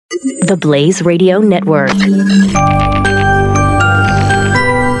the Blaze Radio Network.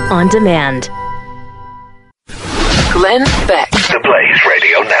 On demand. Glenn Beck. The Blaze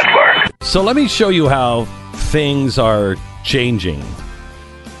Radio Network. So let me show you how things are changing.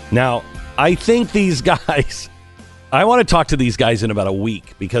 Now, I think these guys, I want to talk to these guys in about a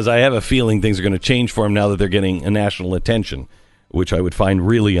week because I have a feeling things are going to change for them now that they're getting a national attention, which I would find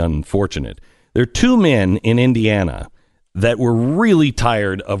really unfortunate. There are two men in Indiana that were really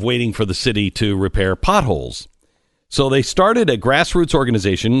tired of waiting for the city to repair potholes. So they started a grassroots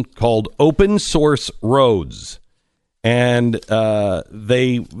organization called Open Source Roads. And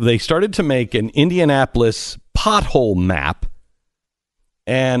they started to make an Indianapolis pothole map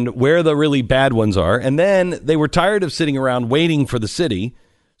and where the really bad ones are. And then they were tired of sitting around waiting for the city.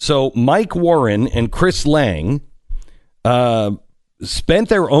 So Mike Warren and Chris Lang spent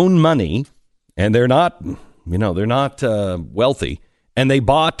their own money, and they're not wealthy, and they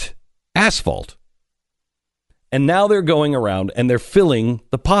bought asphalt. And now they're going around and they're filling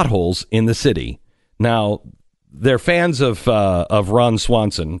the potholes in the city. Now, they're fans of Ron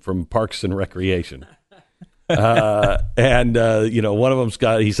Swanson from Parks and Recreation. And one of them's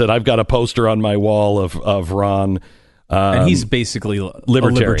he said, I've got a poster on my wall of Ron. And he's basically a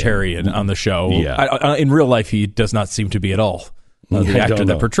libertarian on the show. Yeah. In real life, he does not seem to be at all the actor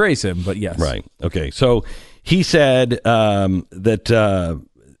that portrays him, but yes. Right. Okay. So he said that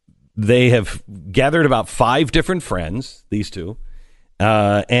they have gathered about 5 different friends, these two,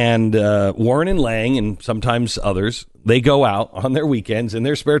 and Warren and Lang and sometimes others. They go out on their weekends in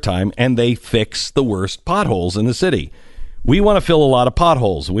their spare time and they fix the worst potholes in the city. We want to fill a lot of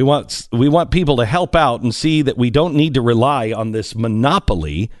potholes. We want people to help out and see that we don't need to rely on this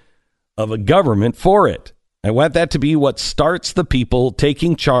monopoly of a government for it. I want that to be what starts the people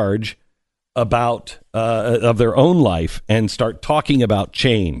taking charge about of their own life and start talking about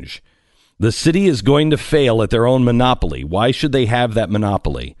change. The city is going to fail at their own monopoly. Why should they have that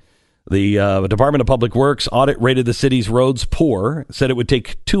monopoly? The Department of Public Works audit rated the city's roads poor, said it would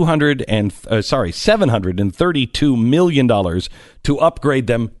take $732 million to upgrade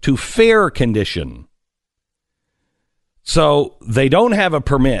them to fair condition. So they don't have a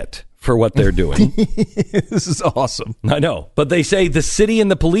permit for what they're doing. This is awesome. I know. But they say the city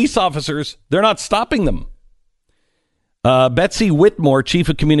and the police officers, they're not stopping them. Betsy Whitmore, chief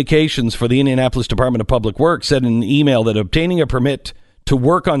of communications for the Indianapolis Department of Public Works, said in an email that obtaining a permit to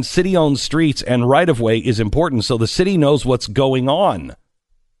work on city-owned streets and right-of-way is important so the city knows what's going on.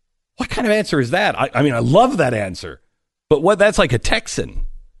 What kind of answer is that? I mean, I love that answer. But that's like a Texan.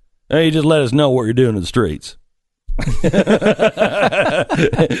 Hey, you just let us know what you're doing in the streets.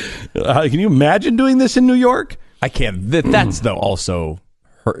 Can you imagine doing this in New York? I can't. That's, though, also...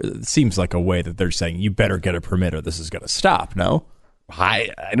 It seems like a way that they're saying you better get a permit or this is going to stop. No, I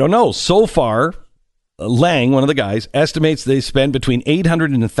don't know. So far, Lang, one of the guys, estimates they spend between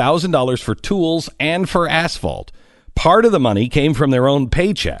 $800 and $1,000 for tools and for asphalt. Part of the money came from their own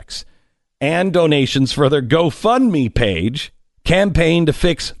paychecks and donations for their GoFundMe page, campaign to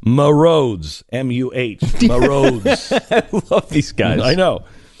fix MUH, M-U-H, MUH. I love these guys. I know.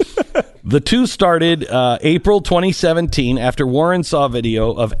 The two started April 2017 after Warren saw a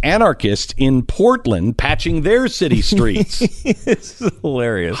video of anarchists in Portland patching their city streets. It's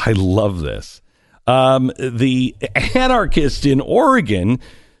hilarious. I love this. The anarchists in Oregon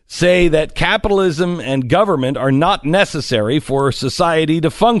say that capitalism and government are not necessary for society to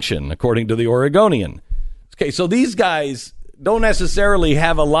function, according to the Oregonian. Okay, so these guys don't necessarily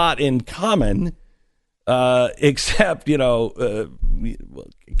have a lot in common, except,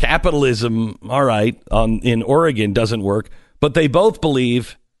 capitalism, all right, in Oregon doesn't work, but they both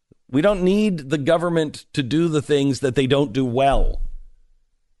believe we don't need the government to do the things that they don't do well.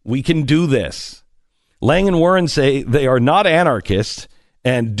 We can do this. Lang and Warren say they are not anarchists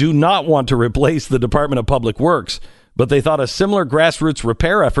and do not want to replace the Department of Public Works, but they thought a similar grassroots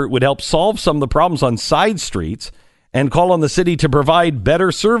repair effort would help solve some of the problems on side streets and call on the city to provide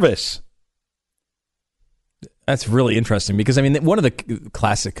better service. That's really interesting because, I mean, one of the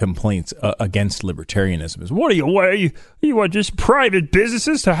classic complaints against libertarianism is, what do you want just private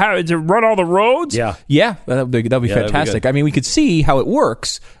businesses to run all the roads? Yeah, that'd be fantastic. Be, I mean, we could see how it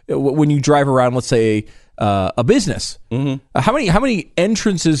works when you drive around, let's say, a business. Mm-hmm. How many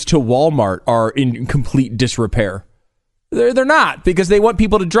entrances to Walmart are in complete disrepair? They're not, because they want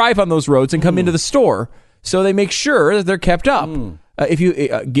people to drive on those roads and come into the store, so they make sure that they're kept up. If you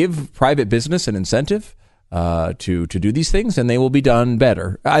give private business an incentive to do these things, and they will be done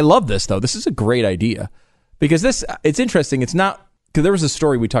better. I love this, though. This is a great idea because it's interesting. It's not, because there was a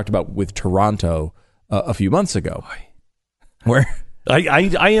story we talked about with Toronto a few months ago where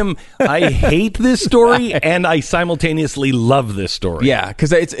I hate this story, and I simultaneously love this story. Yeah, because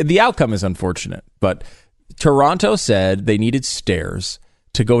the outcome is unfortunate. But Toronto said they needed stairs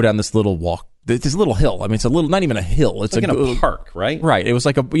to go down this little walk, this little hill. I mean, it's a little, not even a hill. It's like in a park, right? Right. It was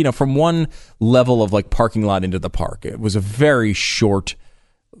like from one level of like parking lot into the park. It was a very short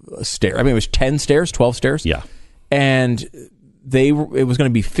stair. I mean, it was 10 stairs, 12 stairs. Yeah. And it was going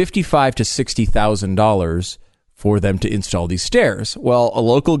to be $55,000 to $60,000 for them to install these stairs. Well, a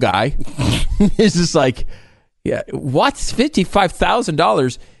local guy is just like, yeah, what's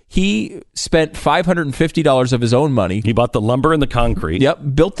 $55,000? He spent $550 of his own money. He bought the lumber and the concrete. Yep,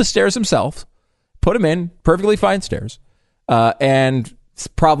 built the stairs himself, put them in, perfectly fine stairs, and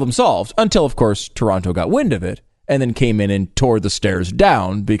problem solved. Until, of course, Toronto got wind of it and then came in and tore the stairs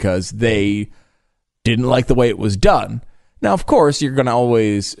down because they didn't like the way it was done. Now, of course, you're going to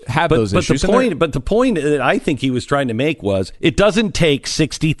always have those issues. But the point that I think he was trying to make was it doesn't take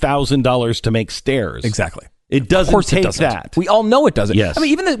 $60,000 to make stairs. Exactly. It doesn't take that. We all know it doesn't. Yes. I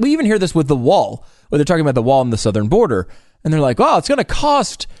mean, we even hear this with the wall, where they're talking about the wall on the southern border, and they're like, "Oh, it's going to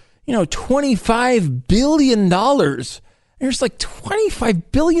cost $25 billion." And you're just like, $25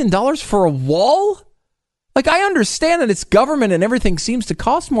 billion for a wall? Like, I understand that it's government and everything seems to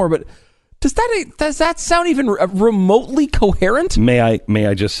cost more, but does that sound even remotely coherent? May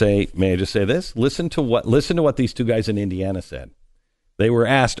I just say this? Listen to what these two guys in Indiana said. They were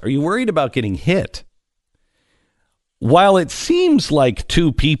asked, "Are you worried about getting hit?" While it seems like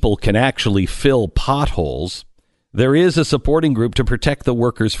two people can actually fill potholes, there is a supporting group to protect the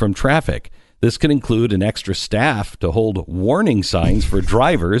workers from traffic. This can include an extra staff to hold warning signs for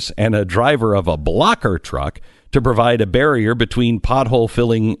drivers and a driver of a blocker truck to provide a barrier between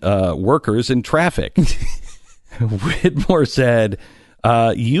pothole-filling workers and traffic. Whitmore said,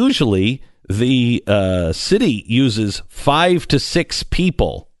 usually the city uses 5 to 6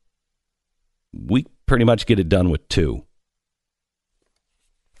 people. We pretty much get it done with 2.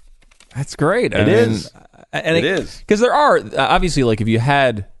 That's great. It is. Because there are, obviously, like if you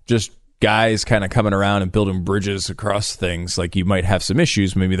had just guys kind of coming around and building bridges across things, like you might have some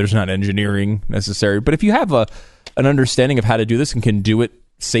issues. Maybe there's not engineering necessary. But if you have an understanding of how to do this and can do it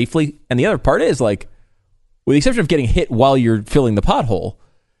safely, and the other part is like, with the exception of getting hit while you're filling the pothole,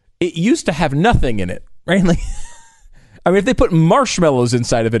 it used to have nothing in it, right? Like, I mean, if they put marshmallows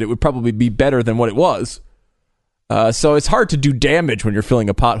inside of it, it would probably be better than what it was. So it's hard to do damage when you're filling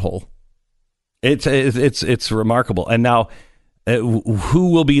a pothole. It's remarkable. And now,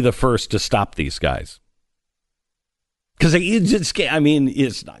 who will be the first to stop these guys? Because it's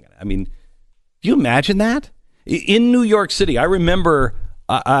not gonna. I mean, do you imagine that in New York City? I remember.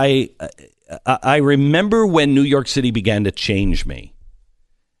 I remember when New York City began to change me.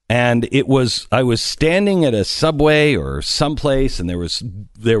 And I was standing at a subway or someplace, and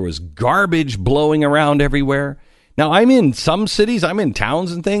there was garbage blowing around everywhere. Now, I'm in some cities, I'm in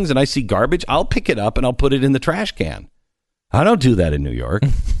towns and things, and I see garbage. I'll pick it up and I'll put it in the trash can. I don't do that in New York.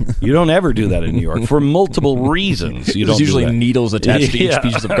 You don't ever do that in New York for multiple reasons. There's usually needles attached to each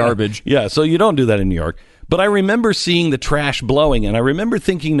piece of garbage. Yeah, so you don't do that in New York. But I remember seeing the trash blowing, and I remember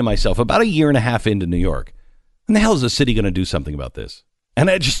thinking to myself, about a year and a half into New York, when the hell is the city going to do something about this? And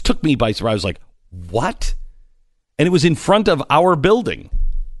it just took me by surprise. I was like, what? And it was in front of our building.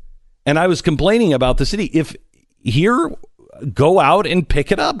 And I was complaining about the city. If here, go out and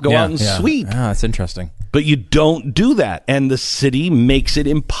pick it up. Go out and sweep. Ah, that's interesting. But you don't do that. And the city makes it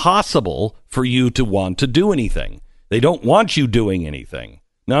impossible for you to want to do anything. They don't want you doing anything.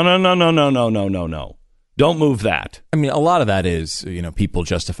 No. Don't move that. I mean, a lot of that is, people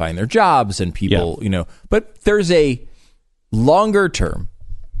justifying their jobs and people, but there's a longer term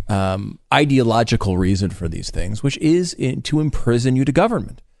ideological reason for these things, which is to imprison you to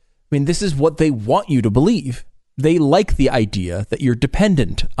government. I mean, this is what they want you to believe. They like the idea that you're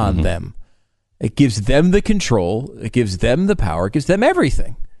dependent on them. It gives them the control. It gives them the power. It gives them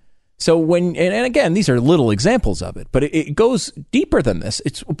everything. So and again, these are little examples of it, but it goes deeper than this.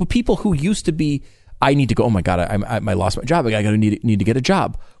 It's people who used to be, I need to go, oh my God, I lost my job. I need to get a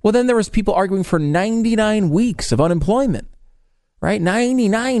job. Well, then there was people arguing for 99 weeks of unemployment, right?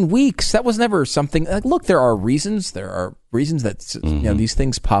 99 weeks. That was never something like, look, there are reasons that, these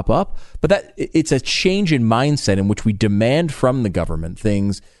things pop up, but it's a change in mindset in which we demand from the government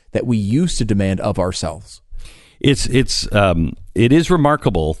things that we used to demand of ourselves. It is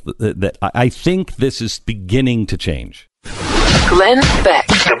remarkable that I think this is beginning to change. Glenn Beck.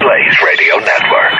 The Blaze Radio Network.